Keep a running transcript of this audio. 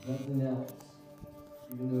Nothing else,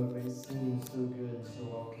 even though it may seem so good and so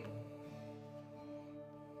welcome,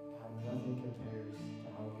 how nothing compares to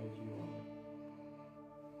how good you are.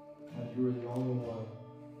 How you are the only one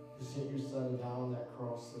who sent your son to die on that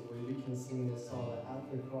cross so that way we can sing this song that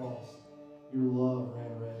at the cross your love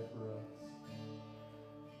ran red for us.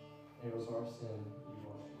 It was our sin you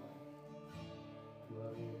washed away. We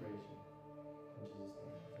love you and praise you. In Jesus'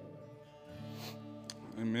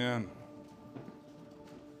 name, amen. Amen.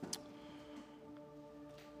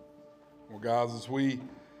 Well, guys, as we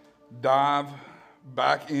dive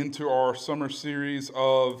back into our summer series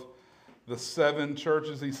of the 7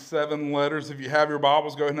 churches, these 7 letters, if you have your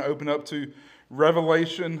Bibles, go ahead and open up to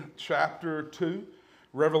Revelation chapter 2.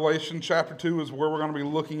 Revelation chapter 2 is where we're going to be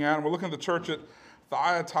looking at. And we're looking at the church at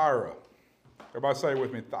Thyatira. Everybody say it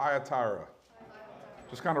with me, Thyatira.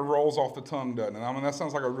 Just kind of rolls off the tongue, doesn't it? I mean, that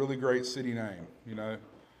sounds like a really great city name, you know.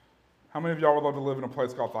 How many of y'all would love to live in a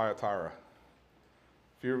place called Thyatira?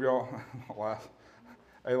 A few of y'all?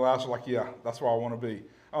 Hey, last like, yeah, that's where I want to be.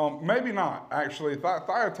 Maybe not, actually.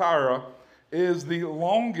 Thyatira is the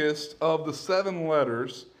longest of the 7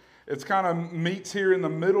 letters. It's kind of meets here in the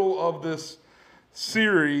middle of this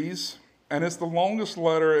series, and it's the longest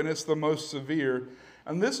letter, and it's the most severe.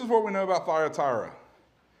 And this is what we know about Thyatira.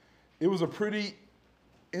 It was a pretty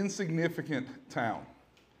insignificant town.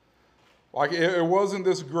 Like, it wasn't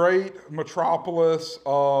this great metropolis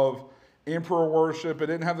of emperor worship. It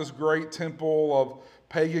didn't have this great temple of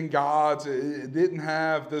pagan gods. It didn't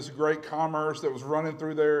have this great commerce that was running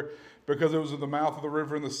through there because it was at the mouth of the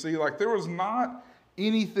river and the sea. Like, there was not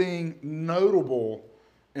anything notable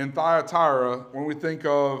in Thyatira when we think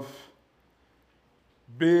of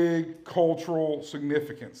big cultural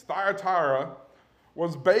significance. Thyatira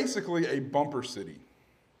was basically a bumper city.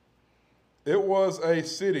 It was a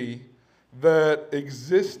city that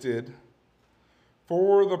existed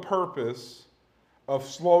for the purpose of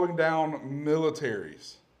slowing down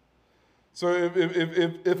militaries. So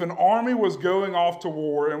if an army was going off to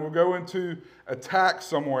war and were going to attack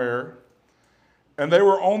somewhere, and they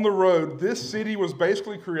were on the road, this city was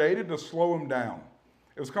basically created to slow them down.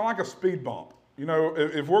 It was kind of like a speed bump. You know,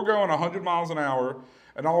 if we're going 100 miles an hour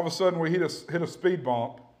and all of a sudden we hit a speed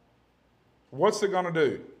bump, what's it going to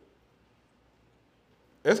do?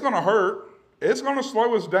 It's going to hurt. It's going to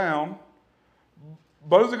slow us down.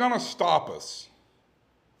 But is it going to stop us?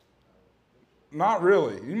 Not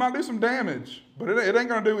really. You might do some damage, but it ain't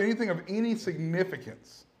going to do anything of any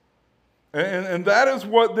significance. And that is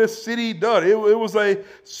what this city did. It was a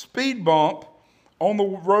speed bump on the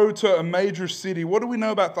road to a major city. What do we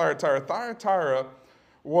know about Thyatira? Thyatira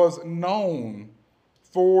was known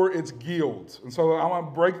for its guilds. And so I'm going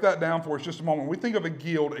to break that down for us just a moment. When we think of a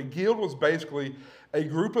guild was basically a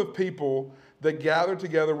group of people that gathered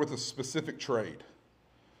together with a specific trade.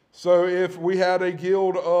 So if we had a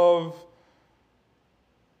guild of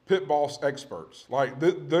pit boss experts, like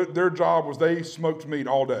their job was they smoked meat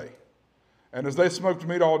all day. And as they smoked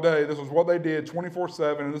meat all day, this was what they did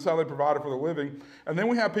 24/7, and this is how they provided for their living. And then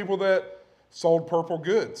we have people that sold purple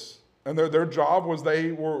goods. And their job was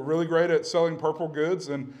they were really great at selling purple goods,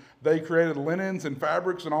 and they created linens and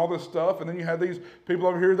fabrics and all this stuff. And then you had these people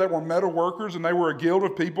over here that were metal workers, and they were a guild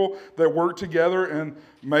of people that worked together and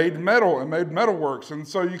made metal and made metalworks. And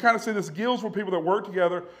so you kind of see this guilds were people that worked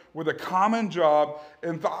together with a common job.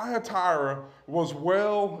 And Thyatira was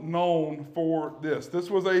well known for this. This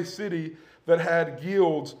was a city that had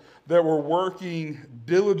guilds that were working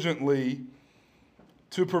diligently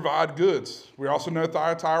to provide goods. We also know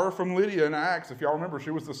Thyatira from Lydia in Acts. If y'all remember,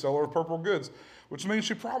 she was the seller of purple goods, which means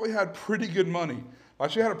she probably had pretty good money.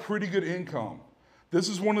 Like, she had a pretty good income. This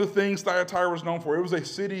is one of the things Thyatira was known for. It was a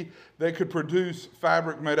city that could produce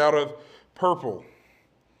fabric made out of purple.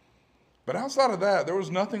 But outside of that, there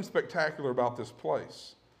was nothing spectacular about this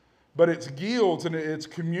place. But its guilds and its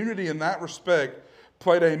community in that respect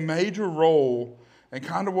played a major role in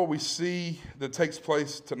kind of what we see that takes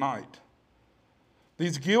place tonight.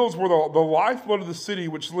 These guilds were the lifeblood of the city,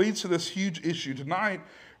 which leads to this huge issue. Tonight,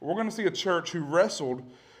 we're going to see a church who wrestled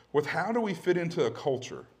with how do we fit into a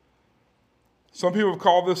culture. Some people have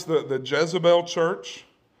called this the Jezebel church.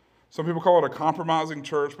 Some people call it a compromising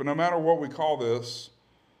church. But no matter what we call this,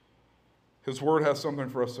 His Word has something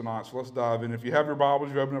for us tonight. So let's dive in. If you have your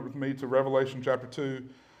Bibles, you open up with me to Revelation chapter 2.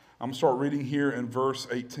 I'm going to start reading here in verse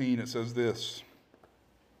 18. It says this.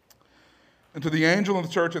 And to the angel of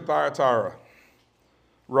the church at Thyatira,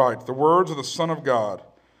 write the words of the Son of God,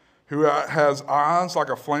 who has eyes like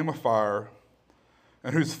a flame of fire,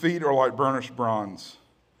 and whose feet are like burnished bronze.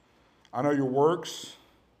 I know your works,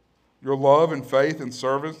 your love and faith and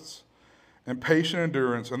service, and patient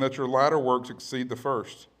endurance, and that your latter works exceed the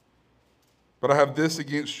first. But I have this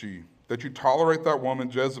against you, that you tolerate that woman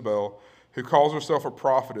Jezebel, who calls herself a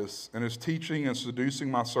prophetess and is teaching and seducing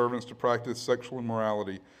my servants to practice sexual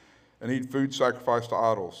immorality and eat food sacrificed to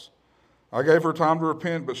idols. I gave her time to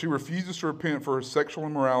repent, but she refuses to repent for her sexual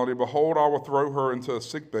immorality. Behold, I will throw her into a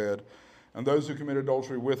sickbed, and those who commit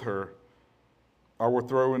adultery with her I will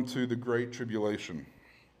throw into the great tribulation,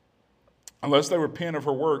 unless they repent of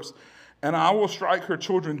her works. And I will strike her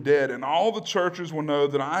children dead, and all the churches will know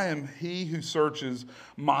that I am he who searches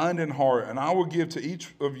mind and heart, and I will give to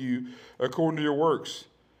each of you according to your works.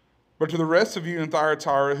 But to the rest of you in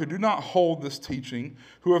Thyatira who do not hold this teaching,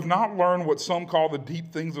 who have not learned what some call the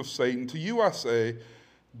deep things of Satan, to you I say,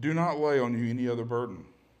 do not lay on you any other burden.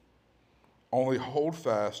 Only hold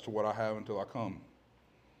fast to what I have until I come.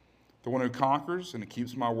 The one who conquers and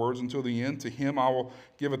keeps my words until the end, to him I will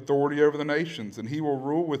give authority over the nations, and he will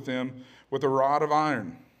rule with them with a rod of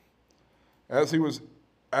iron. As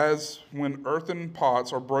when earthen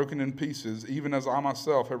pots are broken in pieces, even as I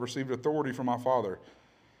myself have received authority from my Father.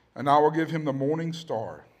 And I will give him the morning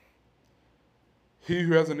star. He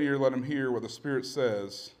who has an ear, let him hear what the Spirit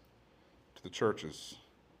says to the churches.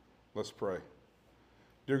 Let's pray.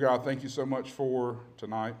 Dear God, thank you so much for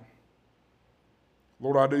tonight.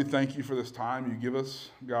 Lord, I do thank you for this time you give us,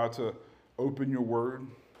 God, to open your word,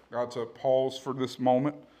 God, to pause for this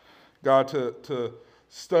moment, God, to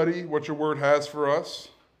study what your word has for us.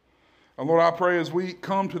 And Lord, I pray as we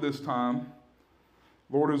come to this time,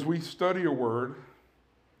 Lord, as we study your word,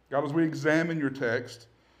 God, as we examine your text,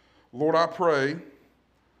 Lord, I pray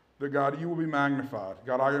that, God, you will be magnified.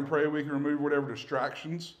 God, I can pray we can remove whatever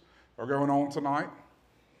distractions are going on tonight.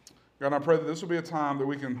 God, I pray that this will be a time that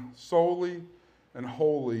we can solely and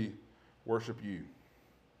wholly worship you.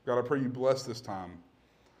 God, I pray you bless this time.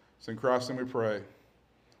 It's in Christ's name we pray.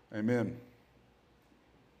 Amen.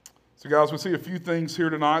 So, guys, we see a few things here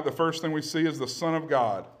tonight. The first thing we see is the Son of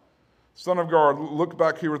God. Son of God. Look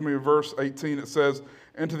back here with me at verse 18. It says,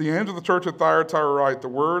 and to the angel of the church at Thyatira write the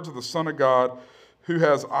words of the Son of God, who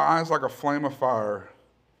has eyes like a flame of fire,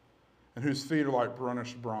 and whose feet are like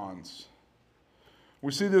burnished bronze.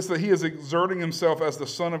 We see this, that he is exerting himself as the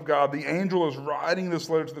Son of God. The angel is writing this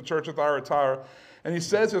letter to the church of Thyatira, and he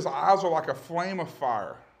says his eyes are like a flame of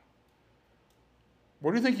fire.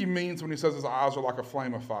 What do you think he means when he says his eyes are like a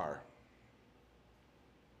flame of fire?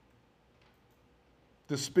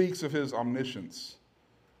 This speaks of his omniscience,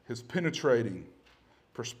 his penetrating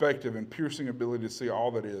perspective and piercing ability to see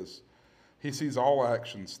all that is. He sees all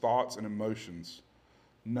actions, thoughts, and emotions.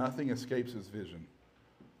 Nothing escapes his vision.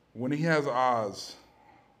 When he has eyes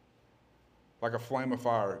like a flame of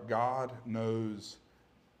fire, God knows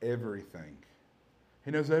everything.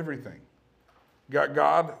 He knows everything.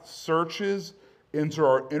 God searches into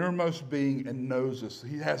our innermost being and knows us.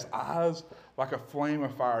 He has eyes like a flame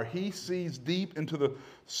of fire. He sees deep into the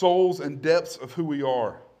souls and depths of who we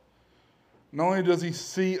are. Not only does he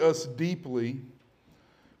see us deeply,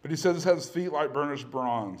 but he says it has feet like burnished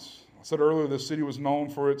bronze. I said earlier this city was known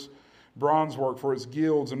for its bronze work, for its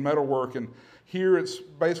guilds and metalwork, and here it's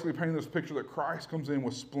basically painting this picture that Christ comes in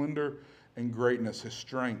with splendor and greatness, his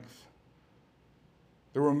strength.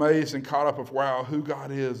 They were amazed and caught up of, wow, who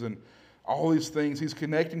God is and all these things. He's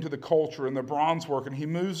connecting to the culture and the bronze work, and he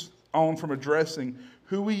moves on from addressing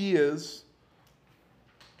who he is,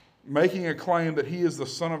 making a claim that he is the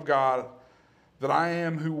Son of God, that I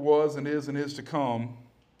am who was and is to come.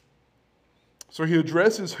 So he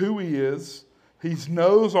addresses who he is. He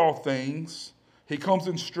knows all things. He comes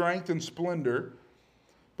in strength and splendor.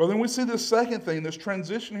 But then we see this second thing, this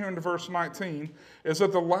transition here into verse 19, is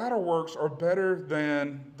that the latter works are better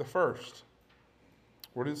than the first.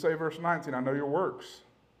 What did it say, verse 19? I know your works.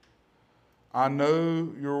 I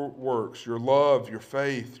know your works, your love, your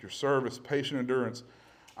faith, your service, patient endurance.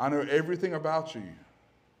 I know everything about you.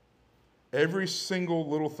 Every single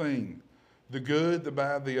little thing, the good, the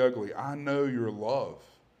bad, the ugly. I know your love.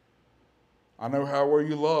 I know how well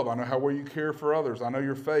you love. I know how well you care for others. I know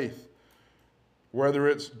your faith. Whether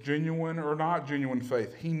it's genuine or not genuine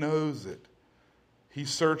faith, he knows it. He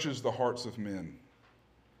searches the hearts of men.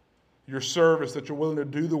 Your service, that you're willing to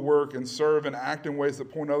do the work and serve and act in ways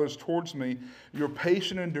that point others towards me. Your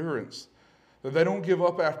patient endurance, that they don't give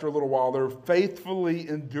up after a little while. They're faithfully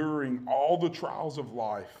enduring all the trials of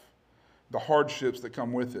life, the hardships that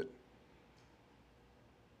come with it.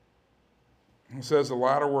 It says the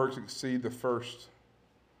latter works exceed the first,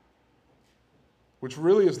 which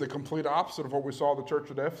really is the complete opposite of what we saw at the church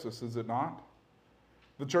at Ephesus, is it not?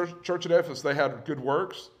 The church at Ephesus, they had good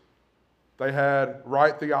works. They had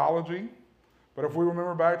right theology. But if we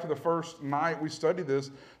remember back to the first night we studied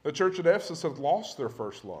this, the church at Ephesus had lost their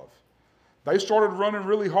first love. They started running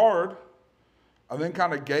really hard, and then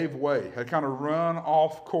kind of gave way, had kind of run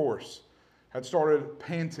off course, had started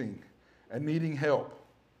panting and needing help.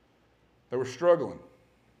 They were struggling.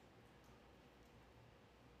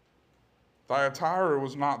 Thyatira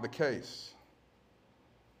was not the case.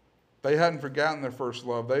 They hadn't forgotten their first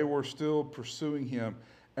love. They were still pursuing him.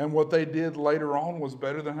 And what they did later on was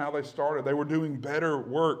better than how they started. They were doing better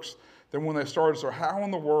works than when they started. So how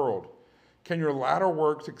in the world can your latter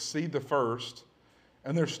works exceed the first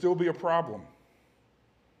and there still be a problem?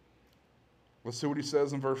 Let's see what he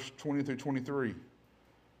says in verse 20 through 23. He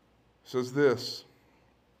says this,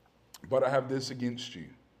 "But I have this against you,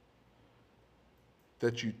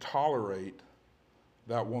 that you tolerate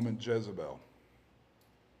that woman Jezebel."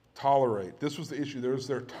 Tolerate. This was the issue. There's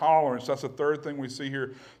their tolerance. That's the third thing we see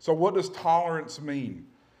here. So what does tolerance mean?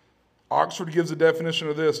 Oxford gives a definition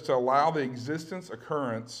of this: to allow the existence,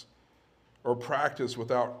 occurrence, or practice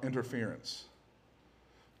without interference.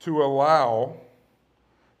 To allow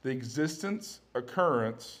the existence,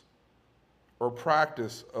 occurrence, or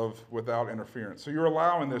practice of without interference. So you're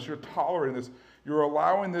allowing this, you're tolerating this, you're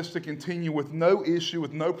allowing this to continue with no issue,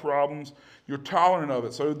 with no problems. You're tolerant of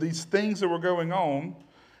it. So these things that were going on,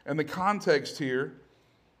 and the context here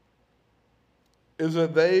is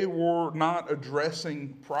that they were not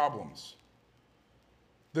addressing problems.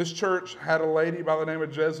 This church had a lady by the name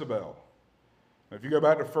of Jezebel. If you go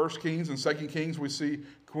back to 1 Kings and 2 Kings, we see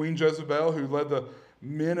Queen Jezebel, who led the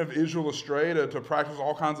men of Israel astray to practice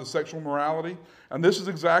all kinds of sexual morality. And this is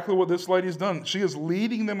exactly what this lady's done. She is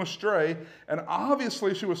leading them astray, and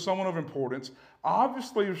obviously she was someone of importance.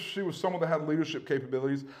 Obviously she was someone that had leadership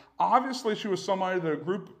capabilities. Obviously she was somebody that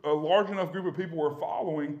a large enough group of people were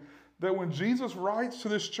following, that when Jesus writes to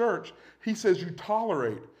this church, he says you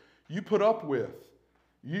tolerate, you put up with.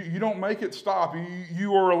 You don't make it stop.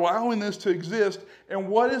 You are allowing this to exist. And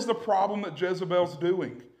what is the problem that Jezebel's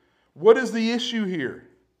doing? What is the issue here?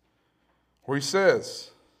 Where he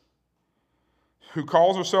says, who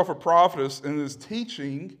calls herself a prophetess and is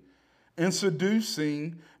teaching and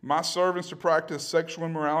seducing my servants to practice sexual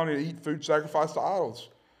immorality and eat food sacrificed to idols.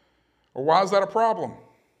 Or why is that a problem?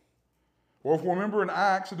 Well, if we remember in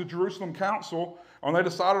Acts at the Jerusalem Council, when they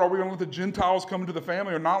decided, are we going to let the Gentiles come into the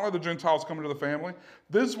family or not let the Gentiles come into the family?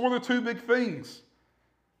 These were the two big things.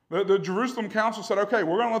 The Jerusalem Council said, okay,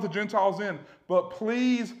 we're going to let the Gentiles in, but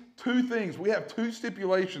please, two things. We have two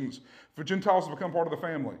stipulations for Gentiles to become part of the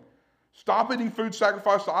family. Stop eating food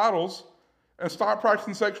sacrificed to idols and stop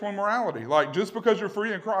practicing sexual immorality. Like, just because you're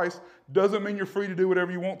free in Christ doesn't mean you're free to do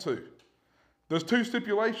whatever you want to. There's two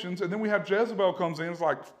stipulations, and then we have Jezebel comes in. It's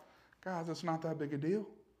like, guys, it's not that big a deal.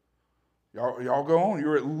 Y'all go on.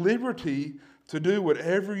 You're at liberty to do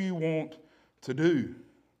whatever you want to do.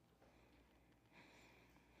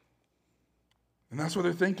 And that's what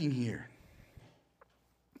they're thinking here.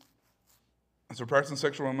 And so practicing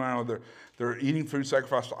sexual immorality, they're eating food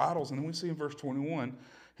sacrificed to idols. And then we see in verse 21,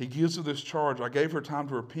 he gives her this charge. I gave her time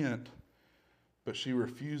to repent, but she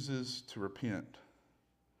refuses to repent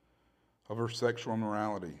of her sexual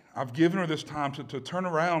immorality. I've given her this time to turn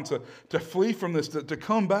around, to flee from this, to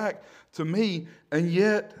come back to me, and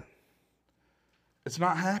yet it's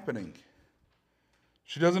not happening.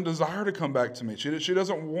 She doesn't desire to come back to me. She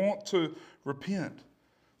doesn't want to repent.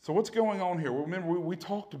 So what's going on here? Well, remember, we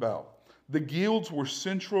talked about the guilds were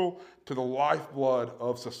central to the lifeblood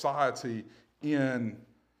of society in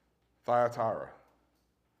Thyatira.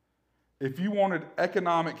 If you wanted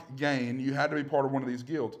economic gain, you had to be part of one of these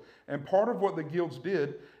guilds. And part of what the guilds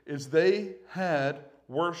did is they had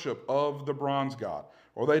worship of the bronze god,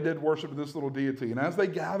 or they did worship of this little deity. And as they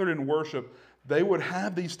gathered in worship, they would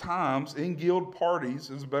have these times in guild parties,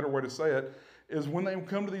 is a better way to say it, is when they would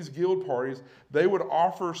come to these guild parties, they would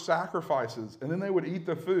offer sacrifices, and then they would eat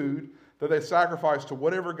the food that they sacrificed to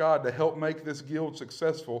whatever god to help make this guild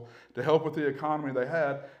successful, to help with the economy they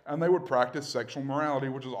had, and they would practice sexual morality,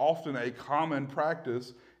 which is often a common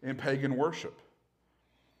practice in pagan worship.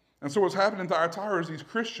 And so what's happening in Thyatira is these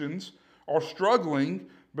Christians are struggling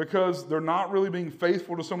because they're not really being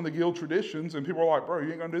faithful to some of the guild traditions, and people are like, bro, you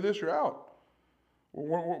ain't going to do this, you're out.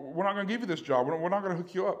 We're not going to give you this job. We're not going to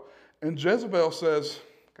hook you up. And Jezebel says,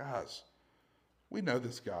 guys, we know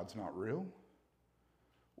this God's not real.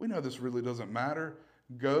 We know this really doesn't matter.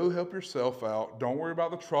 Go help yourself out. Don't worry about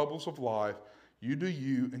the troubles of life. You do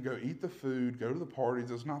you and go eat the food, go to the parties.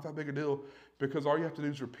 It's not that big a deal because all you have to do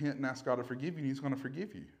is repent and ask God to forgive you, and he's going to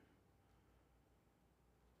forgive you.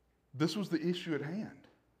 This was the issue at hand.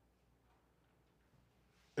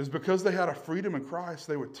 Is because they had a freedom in Christ,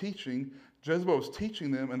 they were teaching, Jezebel was teaching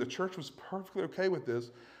them, and the church was perfectly okay with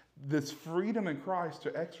this freedom in Christ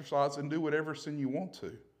to exercise and do whatever sin you want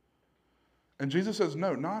to. And Jesus says,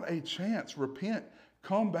 no, not a chance. Repent.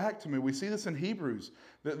 Come back to me. We see this in Hebrews.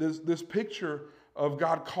 This picture of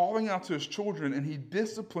God calling out to his children, and he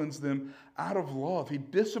disciplines them out of love. He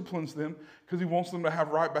disciplines them because he wants them to have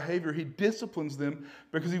right behavior. He disciplines them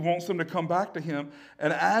because he wants them to come back to him.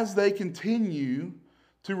 And as they continue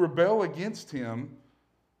to rebel against him,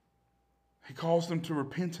 he calls them to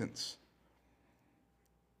repentance.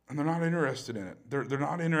 And they're not interested in it. They're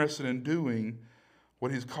not interested in doing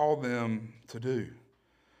what he's called them to do.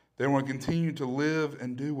 They want to continue to live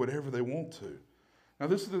and do whatever they want to. Now,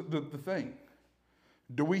 this is the thing.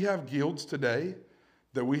 Do we have guilds today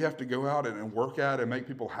that we have to go out and work at and make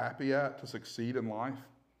people happy at to succeed in life?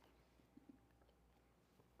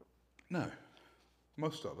 No.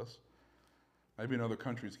 Most of us. Maybe in other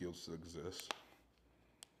countries guilds exist.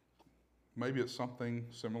 Maybe it's something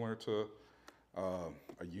similar to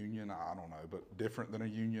a union, I don't know, but different than a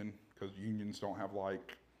union, because unions don't have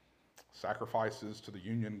like sacrifices to the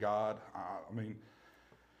union god. I mean,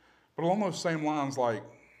 but along those same lines, like,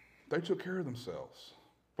 they took care of themselves.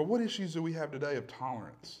 But what issues do we have today of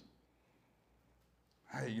tolerance?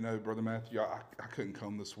 Hey, you know, Brother Matthew, I couldn't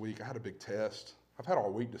come this week. I had a big test. I've had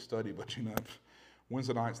all week to study, but you know,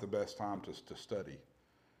 Wednesday night's the best time to study.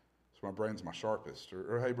 So my brain's my sharpest.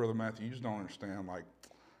 Or hey, Brother Matthew, you just don't understand. Like,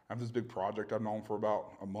 I have this big project I've known for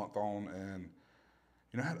about a month on, and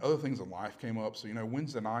you know, I had other things in life came up. So, you know,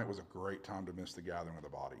 Wednesday night was a great time to miss the gathering of the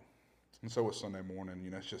body. And so was Sunday morning.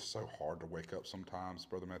 You know, it's just so hard to wake up sometimes.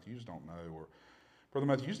 Brother Matthew, you just don't know. Or, Brother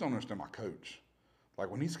Matthew, you just don't understand my coach.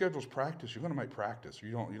 Like, when he schedules practice, you're going to make practice. Or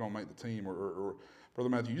you don't make the team. Or Brother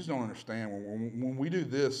Matthew, you just don't understand. When we do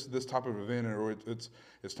this type of event, or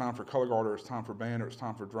it's time for color guard, or it's time for band, or it's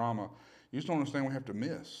time for drama, you just don't understand we have to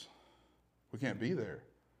miss. We can't be there.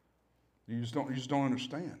 You just don't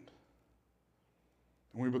understand.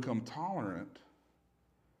 And we become tolerant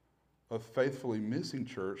of faithfully missing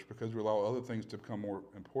church because we allow other things to become more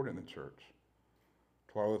important than church.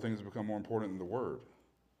 To allow other things to become more important than the word.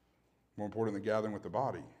 More important than gathering with the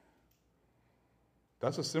body.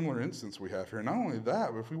 That's a similar instance we have here. Not only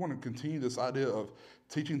that, but if we want to continue this idea of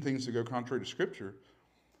teaching things to go contrary to Scripture,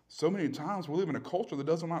 so many times we live in a culture that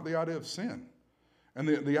doesn't like the idea of sin. And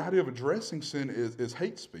the idea of addressing sin is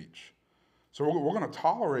hate speech. So we're going to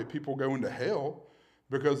tolerate people going to hell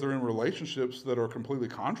because they're in relationships that are completely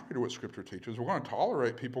contrary to what Scripture teaches. We're going to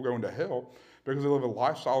tolerate people going to hell because they live a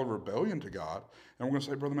lifestyle of rebellion to God. And we're going to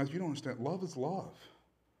say, Brother Matthew, you don't understand. Love is love.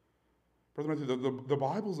 Brother Matthew, the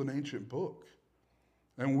Bible's an ancient book.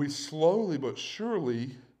 And we slowly but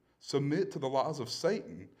surely submit to the lies of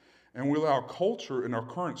Satan. And we allow culture and our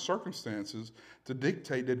current circumstances to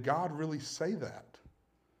dictate, did God really say that?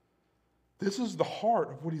 This is the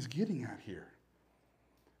heart of what he's getting at here.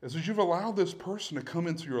 Is that you've allowed this person to come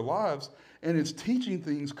into your lives and is teaching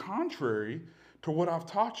things contrary to what I've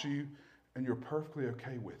taught you, and you're perfectly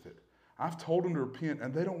okay with it. I've told them to repent,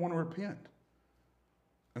 and they don't want to repent.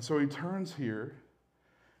 And so he turns here,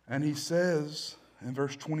 and he says in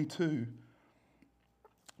verse 22,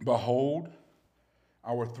 behold,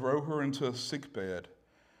 I will throw her into a sickbed,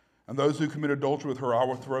 and those who commit adultery with her I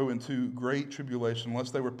will throw into great tribulation, unless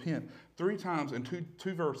they repent. 3 times in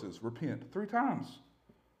two verses, repent. 3 times.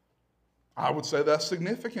 I would say that's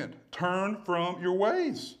significant. Turn from your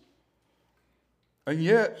ways. And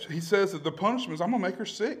yet, he says that the punishment is, I'm going to make her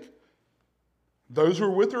sick. Those who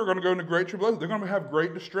are with her are going to go into great tribulation. They're going to have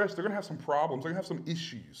great distress. They're going to have some problems. They're going to have some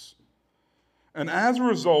issues. And as a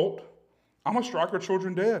result, I'm going to strike her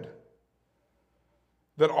children dead.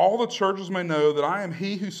 That all the churches may know that I am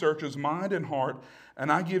he who searches mind and heart,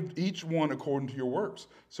 and I give each one according to your works.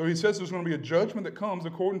 So he says there's going to be a judgment that comes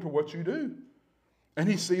according to what you do. And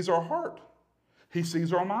he sees our heart. He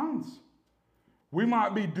sees our minds. We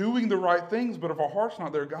might be doing the right things, but if our heart's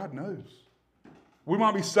not there, God knows. We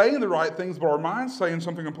might be saying the right things, but our mind's saying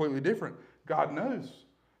something completely different. God knows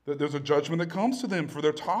that there's a judgment that comes to them for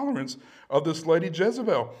their tolerance of this lady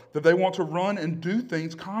Jezebel, that they want to run and do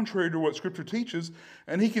things contrary to what Scripture teaches.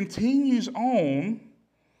 And he continues on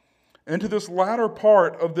into this latter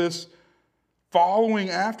part of this following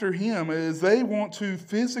after him as they want to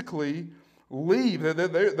physically leave.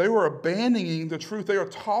 They were abandoning the truth. They are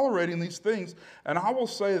tolerating these things. And I will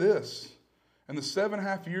say this, in the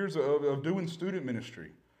 7.5 years of doing student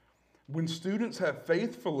ministry, when students have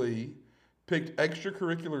faithfully picked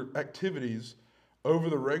extracurricular activities over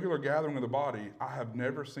the regular gathering of the body, I have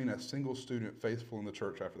never seen a single student faithful in the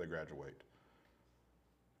church after they graduate.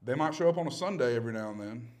 They might show up on a Sunday every now and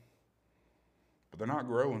then, but they're not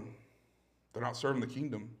growing. They're not serving the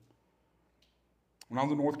kingdom. When I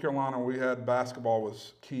was in North Carolina, we had basketball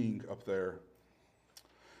was king up there.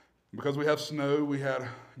 Because we have snow, we had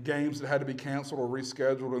games that had to be canceled or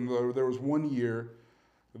rescheduled, and there was one year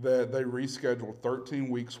that they rescheduled 13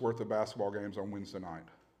 weeks worth of basketball games on Wednesday night.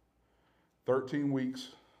 13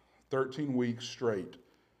 weeks straight,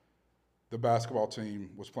 the basketball team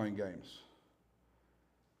was playing games.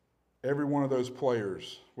 Every one of those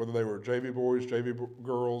players, whether they were JV boys, JV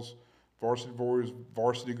girls, varsity boys,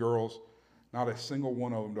 varsity girls, not a single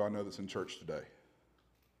one of them do I know that's in church today.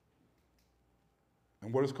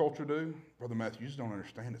 And what does culture do? Brother Matthew, you just don't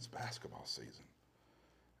understand, it's basketball season.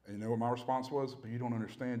 And you know what my response was? But you don't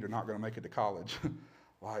understand, you're not going to make it to college. And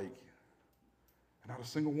not a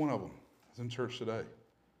single one of them is in church today.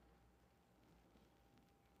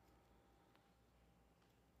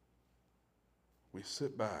 We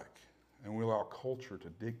sit back and we allow culture to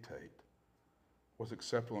dictate what's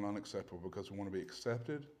acceptable and unacceptable because we want to be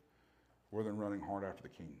accepted rather than running hard after the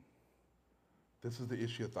king. This is the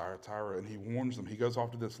issue of Thyatira, and he warns them. He goes off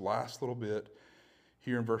to this last little bit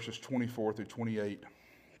here in verses 24 through 28.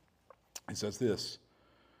 He says this,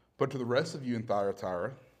 "But to the rest of you in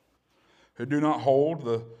Thyatira, who do not hold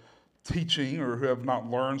the teaching or who have not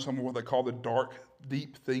learned some of what they call the dark,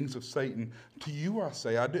 deep things of Satan, to you I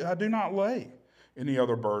say, I do not lay any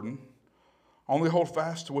other burden. Only hold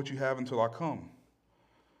fast to what you have until I come.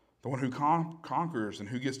 The one who conquers and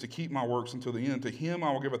who gets to keep my works until the end, to him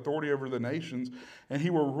I will give authority over the nations, and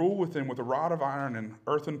he will rule with them with a rod of iron and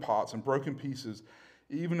earthen pots and broken pieces,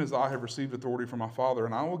 even as I have received authority from my Father,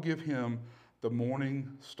 and I will give him the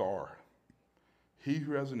morning star. He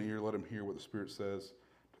who has an ear, let him hear what the Spirit says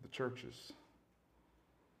to the churches."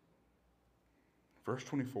 Verse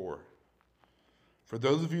 24, "For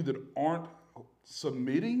those of you that aren't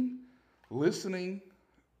submitting, listening,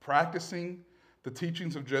 practicing the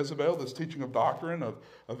teachings of Jezebel, this teaching of doctrine of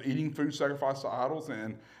eating food sacrificed to idols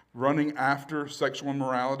and running after sexual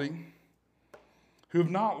immorality, who have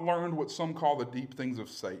not learned what some call the deep things of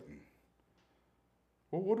Satan."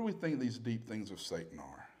 Well, what do we think these deep things of Satan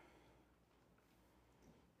are?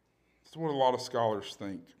 It's what a lot of scholars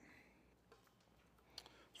think.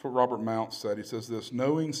 It's what Robert Mount said. He says this,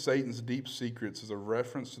 "Knowing Satan's deep secrets is a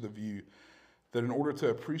reference to the view that in order to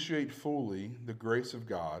appreciate fully the grace of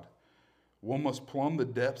God, one must plumb the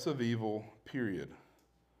depths of evil, period.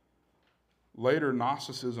 Later,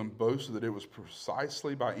 Gnosticism boasted that it was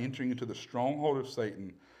precisely by entering into the stronghold of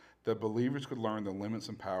Satan that believers could learn the limits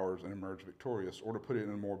and powers and emerge victorious. Or to put it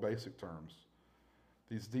in more basic terms,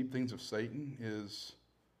 these deep things of Satan is,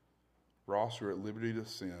 Ross, you're at liberty to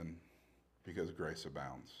sin because grace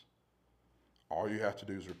abounds. All you have to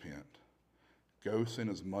do is repent. Go sin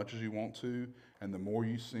as much as you want to, and the more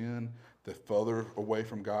you sin, the further away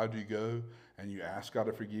from God you go, and you ask God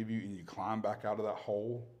to forgive you, and you climb back out of that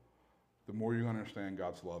hole, the more you understand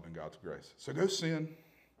God's love and God's grace. So go sin.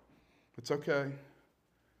 It's okay.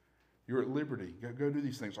 You're at liberty. Go do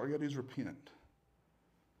these things. All you got to do is repent.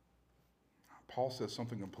 Paul says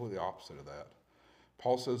something completely opposite of that.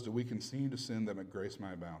 Paul says, "Do we continue to sin that grace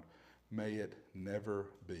may abound? May it never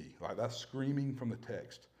be." Like that's screaming from the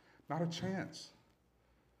text. Not a chance.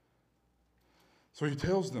 So he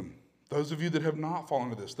tells them, those of you that have not fallen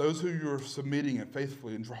into this, those who you are submitting and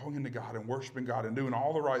faithfully and drawing into God and worshiping God and doing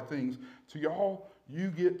all the right things, to y'all, you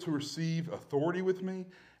get to receive authority with me,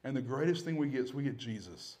 and the greatest thing we get is we get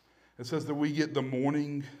Jesus. It says that we get the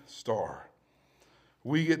morning star.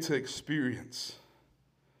 We get to experience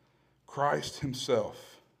Christ himself.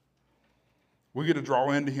 We get to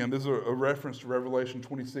draw into him. This is a reference to Revelation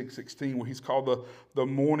 26:16, where he's called the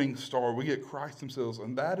morning star. We get Christ himself,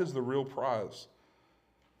 and that is the real prize.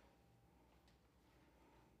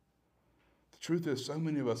 The truth is, so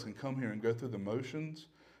many of us can come here and go through the motions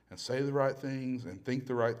and say the right things and think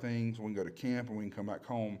the right things. We can go to camp and we can come back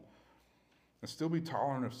home and still be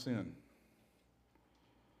tolerant of sin.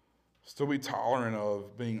 Still be tolerant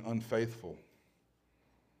of being unfaithful.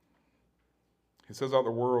 He says out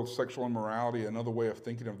the world, sexual immorality, another way of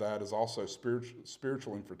thinking of that is also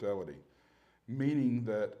spiritual infidelity, meaning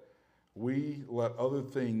that we let other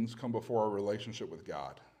things come before our relationship with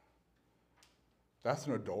God. That's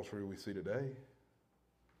an adultery we see today.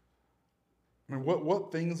 I mean,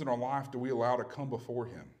 what things in our life do we allow to come before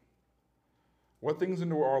him? What things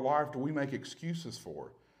into our life do we make excuses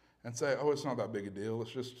for and say, oh, it's not that big a deal.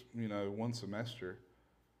 It's just, one semester.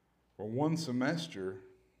 Well, one semester,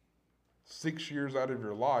 6 years out of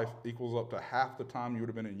your life equals up to half the time you would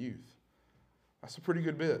have been in youth. That's a pretty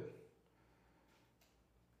good bit.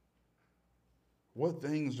 What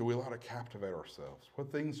things do we allow to captivate ourselves?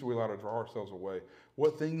 What things do we allow to draw ourselves away?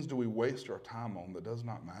 What things do we waste our time on that does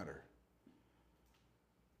not matter?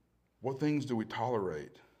 What things do we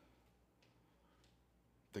tolerate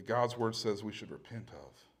that God's word says we should repent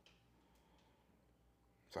of?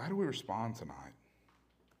 So how do we respond tonight?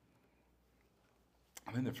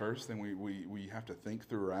 I think the first thing we have to think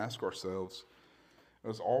through or ask ourselves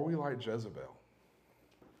is, are we like Jezebel?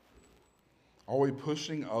 Are we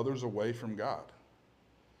pushing others away from God?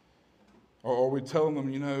 Or are we telling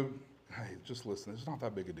them, hey, just listen, it's not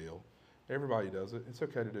that big a deal. Everybody does it. It's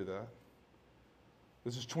okay to do that.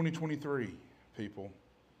 This is 2023, people.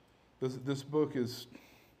 This book is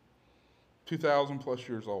 2,000 plus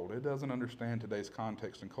years old. It doesn't understand today's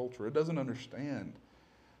context and culture. It doesn't understand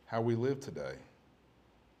how we live today.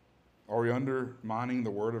 Are we undermining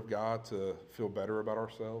the Word of God to feel better about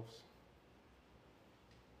ourselves?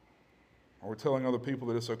 Are we telling other people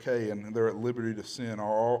that it's okay and they're at liberty to sin?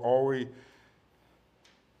 Or are we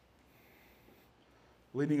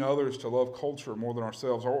leading others to love culture more than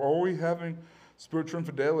ourselves? Or are we having spiritual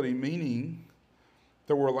infidelity, meaning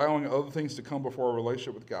that we're allowing other things to come before our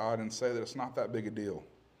relationship with God and say that it's not that big a deal?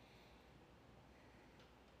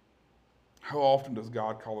 How often does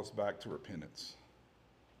God call us back to repentance?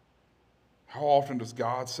 How often does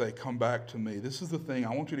God say, come back to me? This is the thing.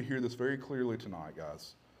 I want you to hear this very clearly tonight,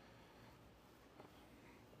 guys.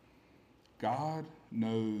 God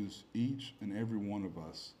knows each and every one of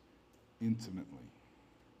us intimately.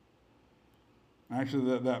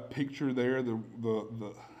 Actually, that picture there, the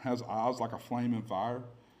has eyes like a flame and fire.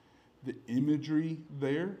 The imagery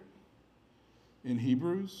there in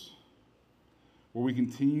Hebrews, where we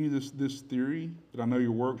continue this theory that I know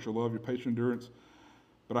your works, your love, your patient endurance,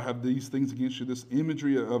 but I have these things against you. This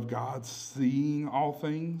imagery of God seeing all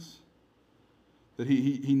things, that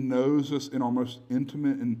he knows us in our most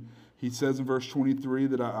intimate, and he says in verse 23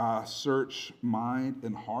 that I search mind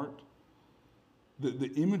and heart.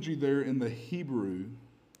 The imagery there in the Hebrew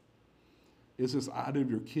is this idea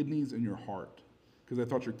of your kidneys and your heart, because I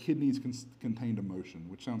thought your kidneys contained emotion,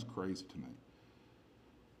 which sounds crazy to me.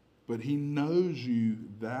 But he knows you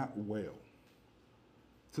that well,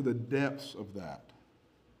 to the depths of that.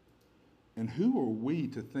 And who are we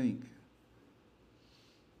to think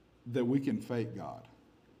that we can fake God?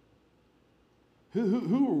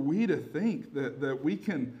 Who are we to think that we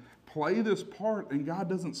can play this part and God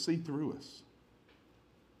doesn't see through us?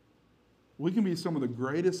 We can be some of the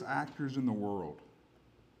greatest actors in the world,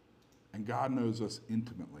 and God knows us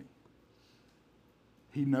intimately.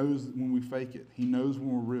 He knows when we fake it. He knows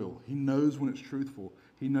when we're real. He knows when it's truthful.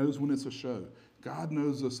 He knows when it's a show. God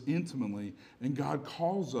knows us intimately, and God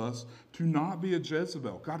calls us to not be a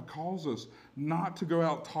Jezebel. God calls us not to go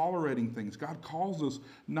out tolerating things. God calls us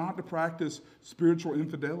not to practice spiritual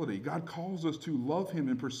infidelity. God calls us to love him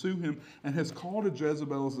and pursue him, and his call to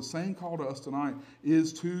Jezebel is the same call to us tonight,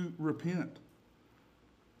 is to repent.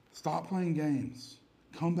 Stop playing games.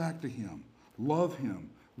 Come back to him. Love him.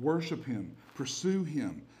 Worship him. Pursue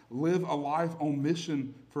him. Live a life on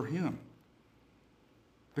mission for him.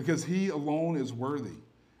 Because he alone is worthy.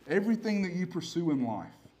 Everything that you pursue in life,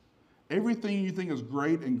 everything you think is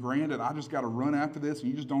great and grand, and I just got to run after this, and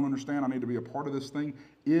you just don't understand, I need to be a part of this thing,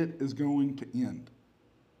 it is going to end.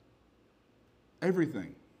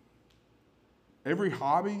 Everything. Every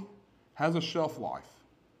hobby has a shelf life.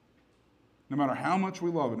 No matter how much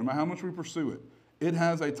we love it, no matter how much we pursue it, it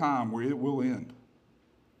has a time where it will end.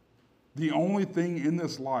 The only thing in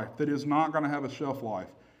this life that is not going to have a shelf life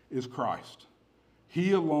is Christ.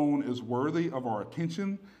 He alone is worthy of our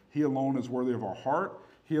attention. He alone is worthy of our heart.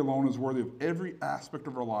 He alone is worthy of every aspect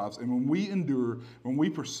of our lives. And when we endure, when we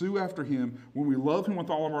pursue after him, when we love him with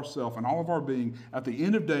all of ourself and all of our being, at the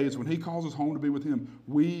end of days, when he calls us home to be with him,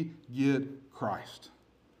 we get Christ.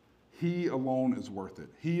 He alone is worth it.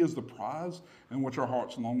 He is the prize in which our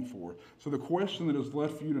hearts long for. So the question that is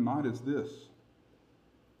left for you tonight is this.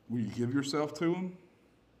 Will you give yourself to him?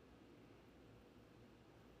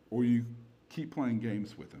 Or will you keep playing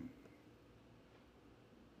games with him?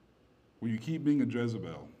 Will you keep being a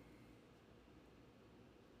Jezebel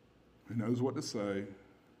who knows what to say,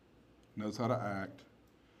 knows how to act,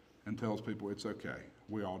 and tells people it's okay?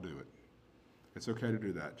 We all do it. It's okay to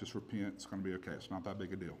do that. Just repent. It's going to be okay. It's not that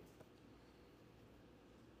big a deal.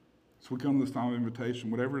 So we come to this time of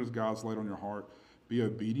invitation. Whatever it is God's laid on your heart, be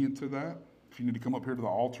obedient to that. If you need to come up here to the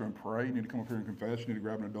altar and pray, you need to come up here and confess, you need to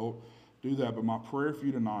grab an adult, do that. But my prayer for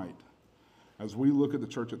you tonight, as we look at the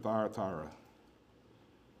church at Thyatira,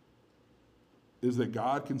 is that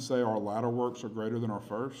God can say our latter works are greater than our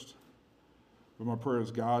first. But my prayer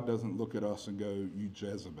is God doesn't look at us and go, you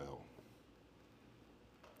Jezebel.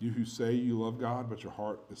 You who say you love God, but your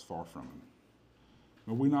heart is far from him.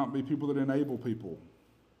 May we not be people that enable people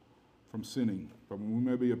from sinning, but we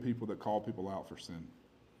may be a people that call people out for sin.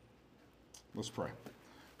 Let's pray.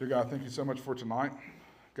 Dear God, thank you so much for tonight.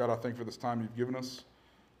 God, I thank you for this time you've given us.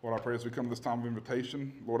 Lord, I pray as we come to this time of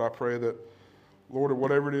invitation, Lord, I pray that, Lord,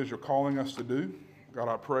 whatever it is you're calling us to do, God,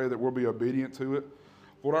 I pray that we'll be obedient to it.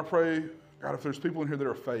 Lord, I pray, God, if there's people in here that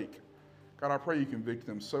are fake, God, I pray you convict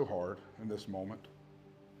them so hard in this moment.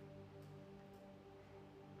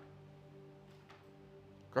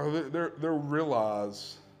 God, they'll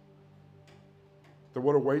realize that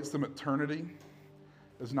what awaits them eternity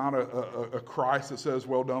is not a Christ that says,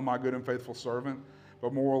 well done, my good and faithful servant,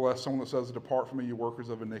 but more or less someone that says, depart from me, you workers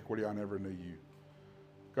of iniquity, I never knew you.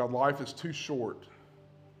 God, life is too short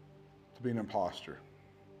to be an imposter.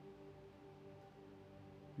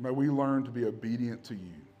 May we learn to be obedient to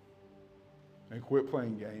you and quit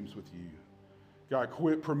playing games with you. God,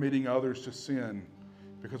 quit permitting others to sin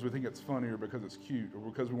because we think it's funny or because it's cute or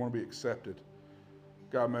because we want to be accepted.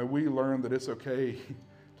 God, may we learn that it's okay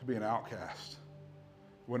to be an outcast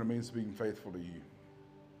when it means being faithful to you.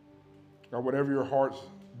 God, whatever your heart's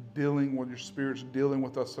dealing with, your spirit's dealing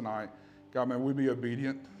with us tonight, God, may we be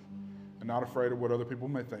obedient and not afraid of what other people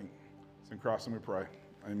may think. It's in Christ and we pray.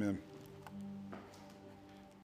 Amen.